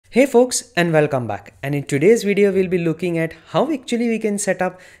Hey folks, and welcome back. And in today's video, we'll be looking at how actually we can set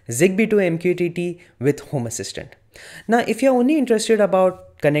up Zigbee2MQTT with Home Assistant. Now, if you're only interested about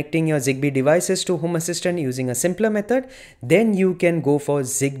connecting your Zigbee devices to Home Assistant using a simpler method, then you can go for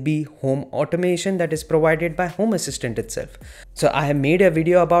Zigbee Home Automation that is provided by Home Assistant itself. So I have made a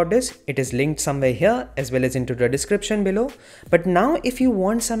video about this. It is linked somewhere here as well as into the description below. But now if you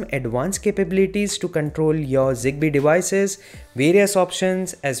want some advanced capabilities to control your Zigbee devices, various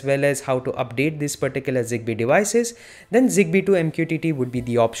options as well as how to update these particular Zigbee devices, then Zigbee2MQTT would be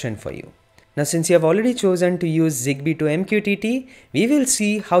the option for you. Now, since you have already chosen to use Zigbee2MQTT, we will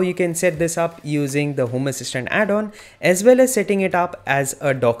see how you can set this up using the Home Assistant add-on as well as setting it up as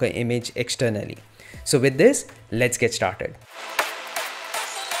a Docker image externally. So with this, let's get started.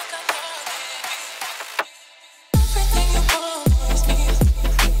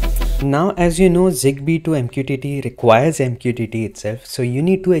 Now, as you know, Zigbee2MQTT requires MQTT itself. So you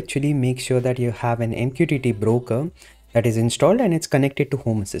need to actually make sure that you have an MQTT broker that is installed and it's connected to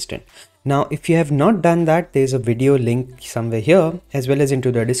Home Assistant. Now, if you have not done that, there's a video link somewhere here as well as into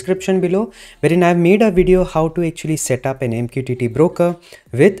the description below, wherein I've made a video how to actually set up an MQTT broker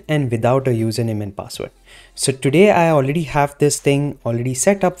with and without a username and password. So today I already have this thing already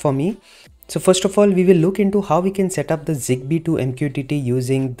set up for me. So first of all, we will look into how we can set up the Zigbee2MQTT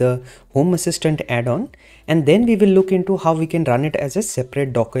using the Home Assistant add-on, and then we will look into how we can run it as a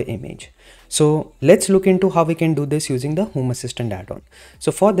separate Docker image. So let's look into how we can do this using the Home Assistant add-on.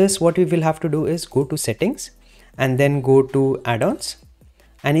 So for this, what we will have to do is go to settings and then go to add-ons.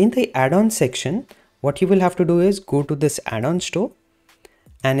 And in the add-on section, what you will have to do is go to this add-on store.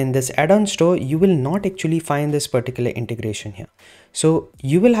 And in this add-on store, you will not actually find this particular integration here. So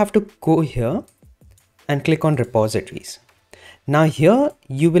you will have to go here and click on repositories. Now here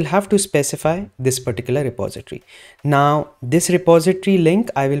you will have to specify this particular repository. Now this repository link,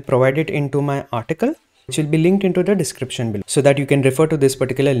 I will provide it into my article, which will be linked into the description below so that you can refer to this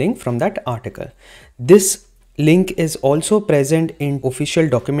particular link from that article. This link is also present in official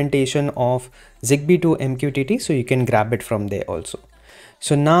documentation of Zigbee2MQTT, so you can grab it from there also.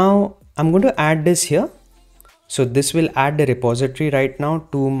 So now I'm going to add this here. So this will add the repository right now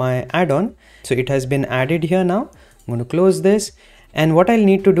to my add-on. So it has been added here now. I'm going to close this. And what I'll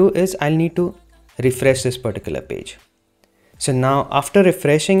need to do is I'll need to refresh this particular page. So now after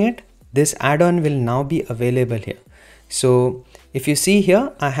refreshing it, this add-on will now be available here. So if you see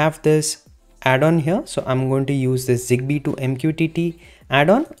here, I have this add-on here. So I'm going to use this Zigbee2MQTT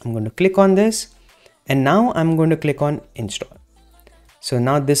add-on. I'm going to click on this and now I'm going to click on install. So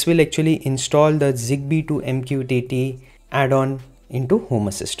now this will actually install the Zigbee2MQTT add-on into Home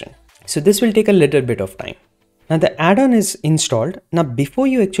Assistant. So this will take a little bit of time. Now the add-on is installed. Now before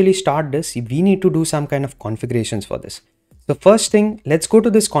you actually start this, we need to do some kind of configurations for this. So first thing, let's go to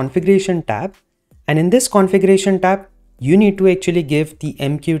this configuration tab. And in this configuration tab, you need to actually give the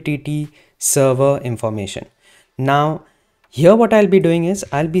MQTT server information. Now here what I'll be doing is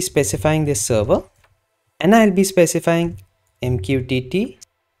I'll be specifying this server and I'll be specifying MQTT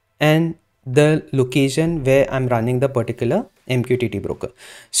and the location where I'm running the particular MQTT broker.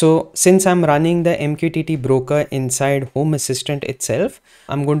 So since I'm running the MQTT broker inside Home Assistant itself,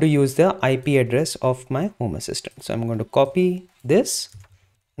 I'm going to use the IP address of my Home Assistant. So I'm going to copy this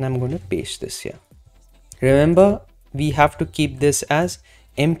and I'm going to paste this here. Remember, we have to keep this as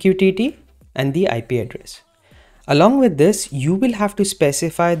MQTT and the IP address. Along with this, you will have to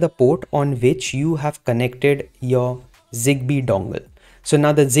specify the port on which you have connected your Zigbee dongle. So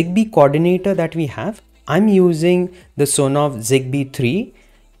now the Zigbee coordinator that we have, I'm using the Sonoff Zigbee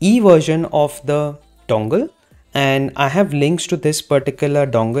 3.0 version of the dongle, and I have links to this particular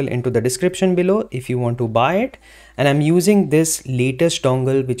dongle into the description below if you want to buy it. And I'm using this latest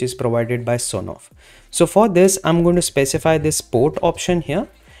dongle which is provided by Sonoff. So for this, I'm going to specify this port option here,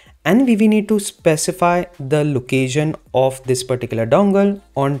 and we need to specify the location of this particular dongle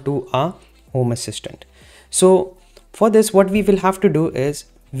onto our Home Assistant. So for this, what we will have to do is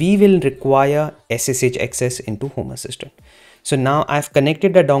we will require SSH access into Home Assistant. So now I've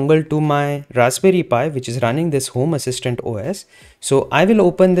connected the dongle to my Raspberry Pi, which is running this Home Assistant OS. So I will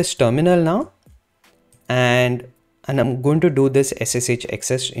open this terminal now and I'm going to do this SSH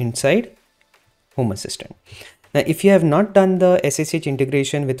access inside Home Assistant. Now, if you have not done the SSH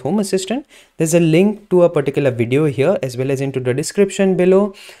integration with Home Assistant, there's a link to a particular video here as well as into the description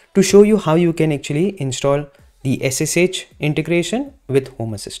below to show you how you can actually install the SSH integration with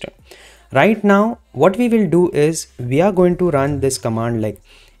Home Assistant. Right now, what we will do is we are going to run this command like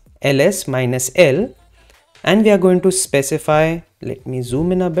ls-l, and we are going to specify, let me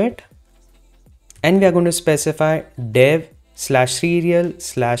zoom in a bit, and we are going to specify dev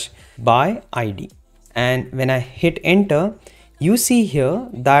 /serial/by ID. And when I hit enter, you see here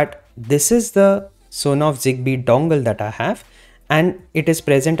that this is the Sonoff Zigbee dongle that I have, and it is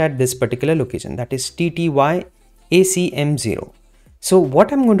present at this particular location, that is TTY-ACM0. So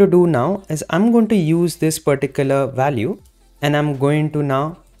what I'm going to do now is I'm going to use this particular value and I'm going to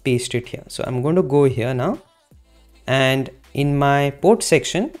now paste it here. So I'm going to go here now, and in my port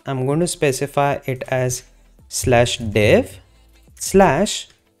section, I'm going to specify it as /dev/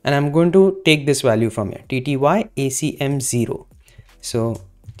 and I'm going to take this value from here, TTY-ACM0. So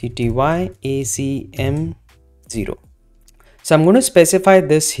TTY-ACM0. So I'm going to specify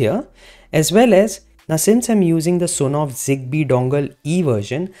this here, as well as now since I'm using the Sonoff Zigbee Dongle-E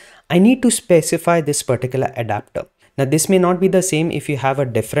version, I need to specify this particular adapter. Now this may not be the same if you have a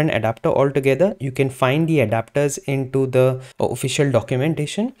different adapter altogether. You can find the adapters into the official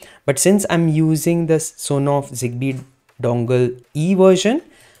documentation. But since I'm using this Sonoff Zigbee Dongle-E version,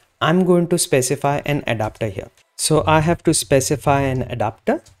 I'm going to specify an adapter here. So I have to specify an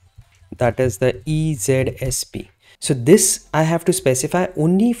adapter, that is the EZSP. So this I have to specify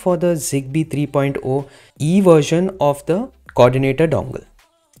only for the Zigbee 3.0 E version of the coordinator dongle.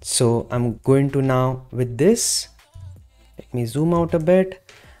 So I'm going to now, with this, let me zoom out a bit.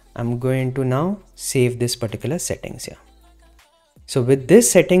 I'm going to now save this particular settings here. So with this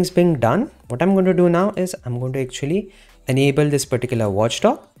settings being done, what I'm going to do now is I'm going to actually enable this particular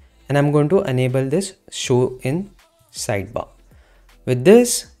watchdog, and I'm going to enable this show in sidebar. With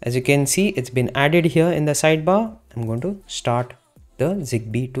this, as you can see, it's been added here in the sidebar. I'm going to start the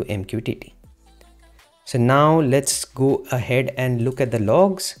Zigbee2MQTT. So now let's go ahead and look at the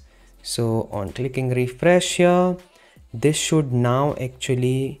logs. So on clicking refresh here, this should now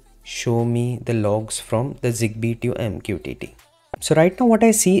actually show me the logs from the Zigbee2MQTT. So right now what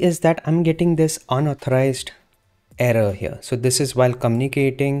I see is that I'm getting this unauthorized error here. So this is while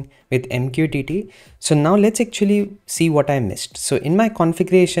communicating with MQTT. So now let's actually see what I missed. So in my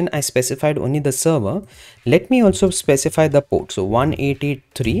configuration, I specified only the server. Let me also specify the port. So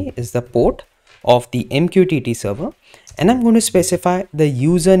 183 is the port of the MQTT server, and I'm going to specify the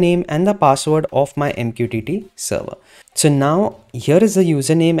username and the password of my MQTT server. So now here is the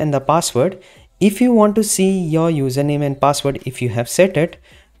username and the password. If you want to see your username and password, if you have set it,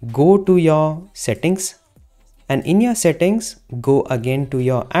 go to your settings, and in your settings, go again to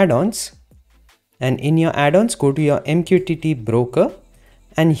your add-ons, and in your add-ons, go to your MQTT broker,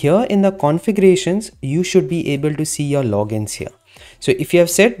 and here in the configurations, you should be able to see your logins here. So if you have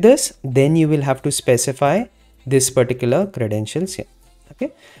set this, then you will have to specify this particular credentials here.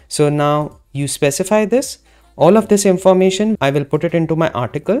 Okay. So now you specify this, all of this information, I will put it into my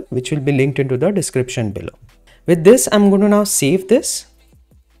article, which will be linked into the description below. With this, I'm going to now save this,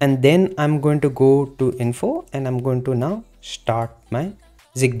 and then I'm going to go to info, and I'm going to now start my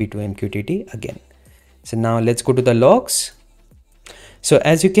Zigbee2MQTT again. So now let's go to the logs. So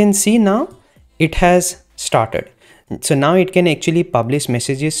as you can see now, it has started. So now it can actually publish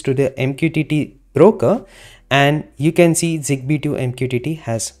messages to the MQTT broker, and you can see Zigbee2MQTT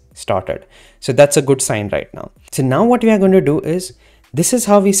has started. So that's a good sign right now. So now what we are going to do is, this is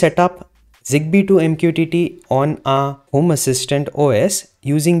how we set up Zigbee2MQTT on our Home Assistant OS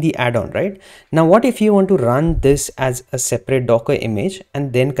using the add-on, right? Now what if you want to run this as a separate Docker image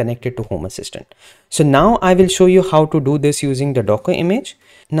and then connect it to Home Assistant? So now I will show you how to do this using the Docker image.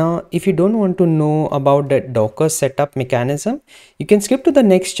 Now if you don't want to know about the Docker setup mechanism, you can skip to the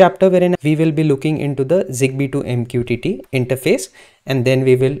next chapter wherein we will be looking into the Zigbee2MQTT interface, and then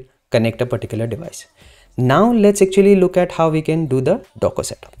we will connect a particular device. Now let's actually look at how we can do the Docker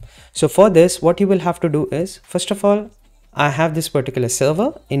setup. So for this, what you will have to do is, first of all, I have this particular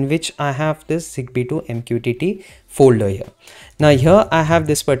server in which I have this Zigbee2MQTT folder here. Now here I have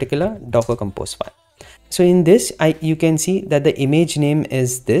this particular Docker compose file. So in this, you can see that the image name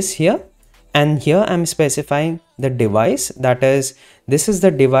is this here, and here I'm specifying the device, that is, this is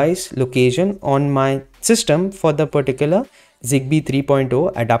the device location on my system for the particular Zigbee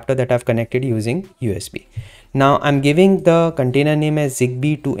 3.0 adapter that I've connected using USB. Now I'm giving the container name as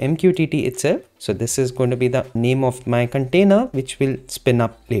Zigbee2MQTT itself. So this is going to be the name of my container, which will spin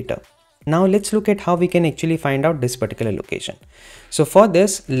up later. Now let's look at how we can actually find out this particular location. So for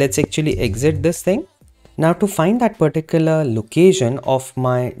this, let's actually exit this thing. Now to find that particular location of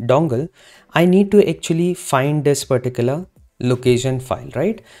my dongle, I need to actually find this particular location file,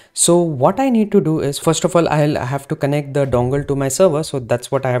 right? So what I need to do is, first of all, I'll have to connect the dongle to my server. So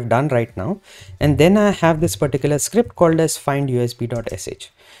that's what I have done right now. And then I have this particular script called as find usb.sh.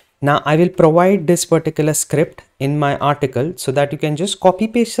 Now I will provide this particular script in my article so that you can just copy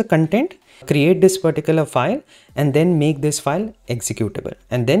paste the content create this particular file and then make this file executable,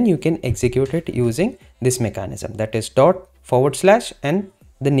 and then you can execute it using this mechanism, that is // and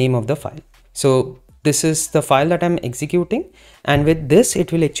the name of the file. So this is the file that I'm executing, and with this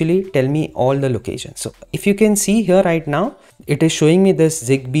it will actually tell me all the locations. So if you can see here right now, it is showing me this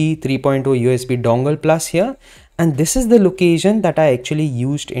Zigbee 3.0 USB dongle plus here, and this is the location that I actually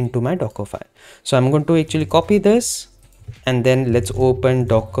used into my Docker file. So I'm going to actually copy this, and then let's open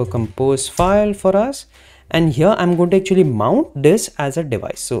Docker compose file for us, and here I'm going to actually mount this as a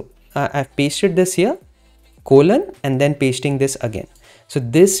device. So I've pasted this here, colon, and then pasting this again. So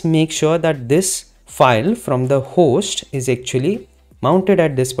this makes sure that this file from the host is actually mounted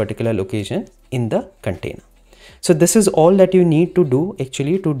at this particular location in the container. So this is all that you need to do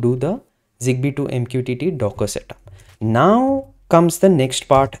actually to do the Zigbee2MQTT Docker setup. Now comes the next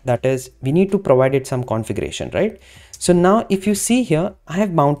part, that is we need to provide it some configuration, right? So now if you see here, I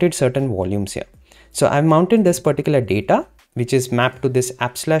have mounted certain volumes here. So I've mounted this particular data, which is mapped to this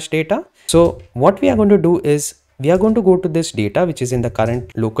app/data. So what we are going to do is we are going to go to this data, which is in the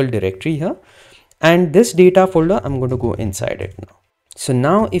current local directory here. And this data folder, I'm going to go inside it now. So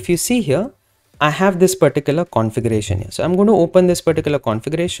now if you see here, I have this particular configuration here. So I'm going to open this particular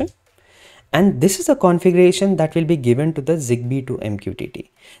configuration. And this is a configuration that will be given to the Zigbee2MQTT.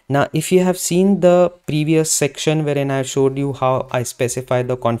 Now, if you have seen the previous section wherein I showed you how I specify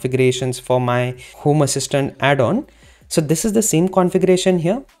the configurations for my Home Assistant add-on. So this is the same configuration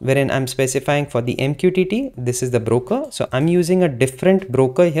here wherein I'm specifying for the MQTT. This is the broker. So I'm using a different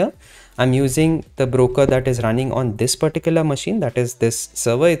broker here. I'm using the broker that is running on this particular machine, that is this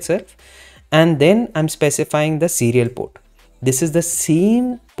server itself. And then I'm specifying the serial port. This is the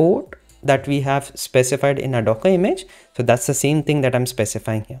same port that we have specified in a Docker image. So that's the same thing that I'm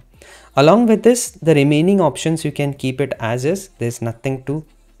specifying here. Along with this, the remaining options, you can keep it as is. There's nothing to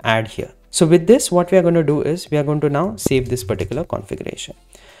add here. So with this, what we are going to do is we are going to now save this particular configuration.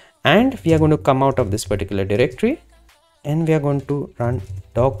 And we are going to come out of this particular directory and we are going to run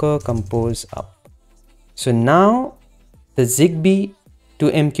docker compose up. So now the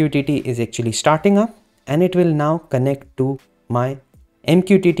Zigbee2MQTT is actually starting up, and it will now connect to my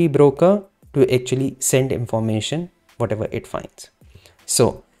MQTT broker to actually send information, whatever it finds.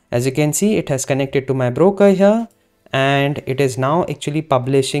 So as you can see, it has connected to my broker here, and it is now actually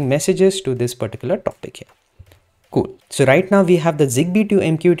publishing messages to this particular topic here. Cool. So right now we have the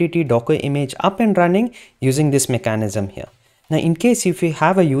Zigbee2MQTT Docker image up and running using this mechanism here. Now, in case if you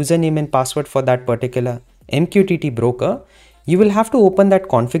have a username and password for that particular MQTT broker, you will have to open that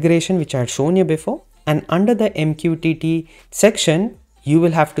configuration which I had shown you before, and under the MQTT section, you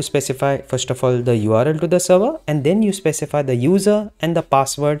will have to specify first of all the URL to the server, and then you specify the user and the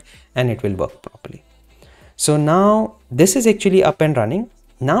password, and it will work properly. So now this is actually up and running.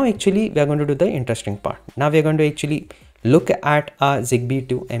 Now actually we are going to do the interesting part. Now we are going to actually look at our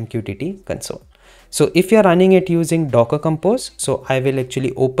Zigbee2MQTT console. So if you are running it using Docker Compose, so I will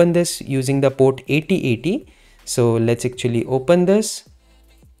actually open this using the port 8080. So let's actually open this,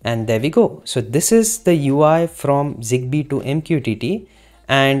 and there we go. So this is the UI from Zigbee2MQTT,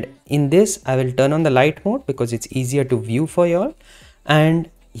 and in this I will turn on the light mode because it's easier to view for y'all. And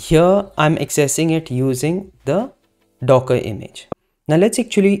here I'm accessing it using the Docker image. Now let's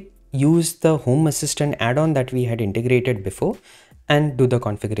actually use the Home Assistant add-on that we had integrated before and do the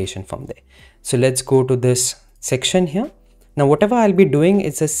configuration from there. So let's go to this section here. Now whatever I'll be doing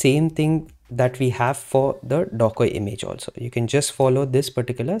is the same thing that we have for the Docker image also. You can just follow this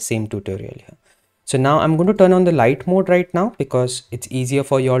particular same tutorial here. So now I'm going to turn on the light mode right now because it's easier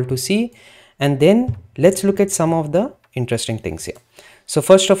for you all to see. And then let's look at some of the interesting things here. So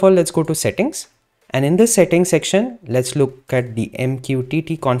first of all, let's go to settings. And in this settings section, let's look at the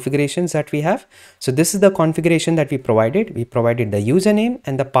MQTT configurations that we have. So this is the configuration that we provided. We provided the username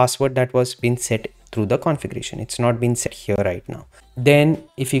and the password that was been set through the configuration. It's not been set here right now. Then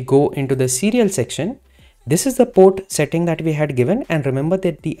if you go into the serial section, this is the port setting that we had given. And remember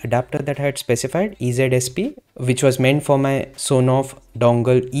that the adapter that I had specified, EZSP, which was meant for my Sonoff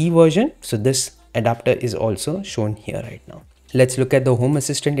Dongle-E version. So this adapter is also shown here right now. Let's look at the Home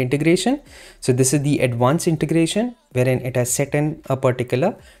Assistant integration. So this is the advanced integration wherein it has set in a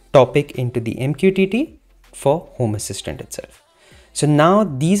particular topic into the MQTT for Home Assistant itself. So now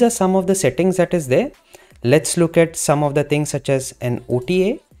these are some of the settings that is there. Let's look at some of the things such as an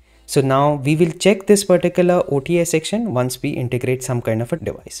OTA. So now we will check this particular OTA section once we integrate some kind of a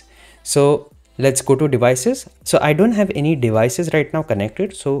device. So let's go to devices. So I don't have any devices right now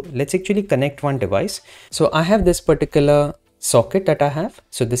connected. So let's actually connect one device. So I have this particular socket that I have.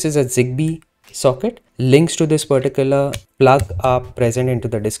 So this is a Zigbee socket. Links to this particular plug are present into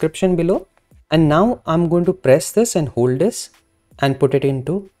the description below. And now I'm going to press this and hold this and put it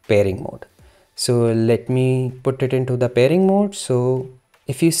into pairing mode. So let me put it into the pairing mode. So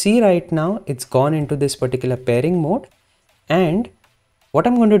if you see right now, it's gone into this particular pairing mode. And what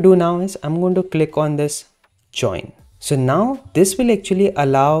I'm going to do now is I'm going to click on this join. So now this will actually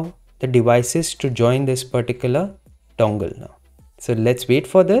allow the devices to join this particular dongle now. So let's wait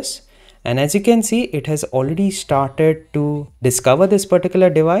for this. And as you can see, it has already started to discover this particular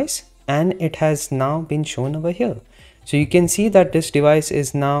device and it has now been shown over here. So you can see that this device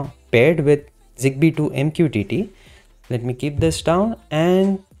is now paired with Zigbee2MQTT. Let me keep this down,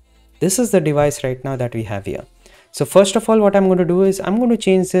 and this is the device right now that we have here. So first of all, what I'm going to do is I'm going to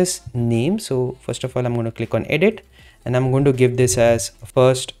change this name. So first of all, I'm going to click on edit and I'm going to give this as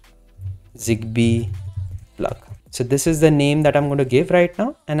first Zigbee Plug. So this is the name that I'm going to give right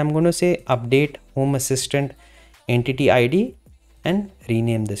now, and I'm going to say update home assistant entity ID and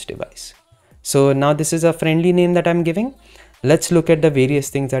rename this device. So now this is a friendly name that I'm giving. Let's look at the various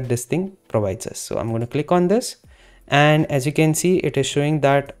things that this thing provides us. So I'm going to click on this, and as you can see, it is showing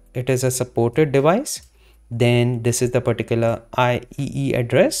that it is a supported device. Then this is the particular IEE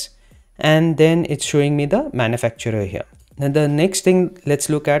address, and then it's showing me the manufacturer here. Now the next thing, let's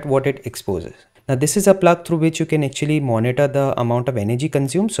look at what it exposes. Now this is a plug through which you can actually monitor the amount of energy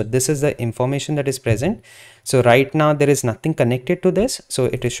consumed. So this is the information that is present. So right now there is nothing connected to this. So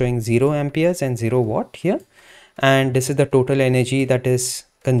it is showing 0 amperes and 0 watt here. And this is the total energy that is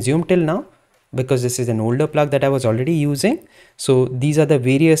consumed till now, because this is an older plug that I was already using. So these are the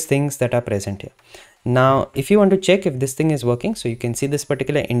various things that are present here. Now, if you want to check if this thing is working, so you can see this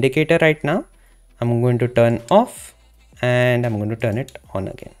particular indicator right now. I'm going to turn off and I'm going to turn it on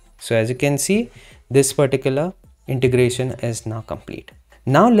again. So as you can see, this particular integration is now complete.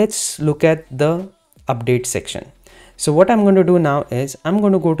 Now let's look at the update section. So what I'm going to do now is I'm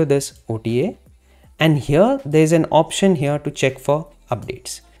going to go to this OTA, and here there's an option here to check for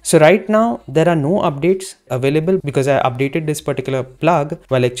updates. So right now there are no updates available because I updated this particular plug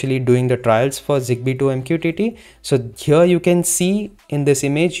while actually doing the trials for Zigbee2MQTT. So here you can see in this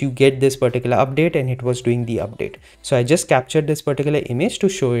image, you get this particular update and it was doing the update. So I just captured this particular image to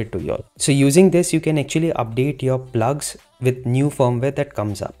show it to you all. So using this, you can actually update your plugs with new firmware that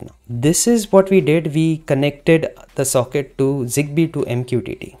comes up now. This is what we did. We connected the socket to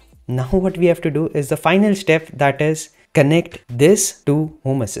Zigbee2MQTT. Now what we have to do is the final step, that is connect this to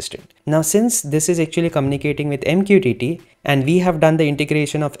Home Assistant. Now since this is actually communicating with MQTT and we have done the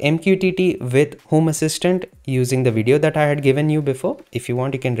integration of MQTT with Home Assistant using the video that I had given you before, if you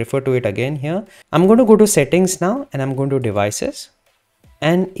want you can refer to it again here. I'm going to go to settings now and I'm going to devices,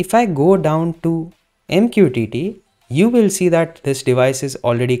 and if I go down to MQTT, you will see that this device is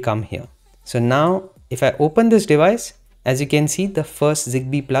already come here. So now if I open this device, as you can see, the first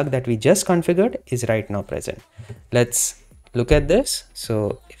Zigbee plug that we just configured is right now present. Let's look at this.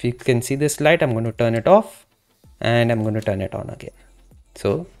 So if you can see this light, I'm going to turn it off and I'm going to turn it on again.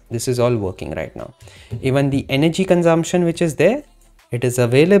 So this is all working right now. Even the energy consumption which is there, it is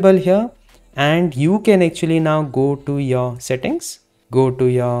available here, and you can actually now go to your settings, go to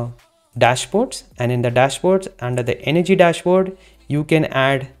your dashboards, and in the dashboards under the energy dashboard, you can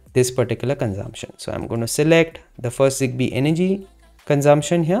add this particular consumption. So I'm going to select the first Zigbee energy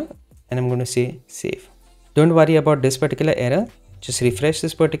consumption here and I'm going to say save. Don't worry about this particular error. Just refresh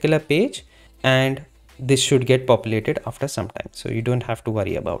this particular page and this should get populated after some time. So you don't have to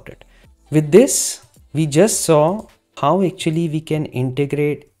worry about it. With this, we just saw how actually we can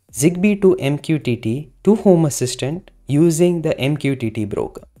integrate Zigbee2MQTT to Home Assistant using the MQTT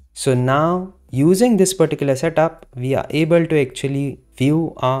broker. So now using this particular setup, we are able to actually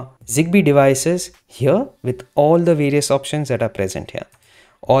view our Zigbee devices here with all the various options that are present here.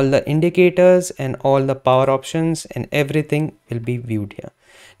 All the indicators and all the power options and everything will be viewed here.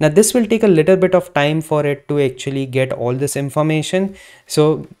 Now this will take a little bit of time for it to actually get all this information.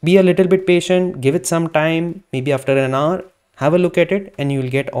 So be a little bit patient, give it some time, maybe after an hour, have a look at it and you will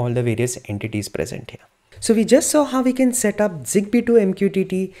get all the various entities present here. So we just saw how we can set up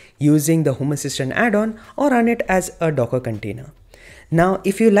Zigbee2MQTT using the Home Assistant add-on or run it as a Docker container. Now,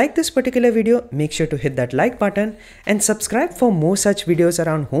 if you like this particular video, make sure to hit that like button and subscribe for more such videos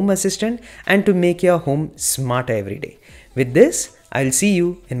around Home Assistant and to make your home smarter every day. With this, I'll see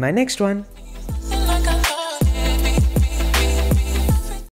you in my next one.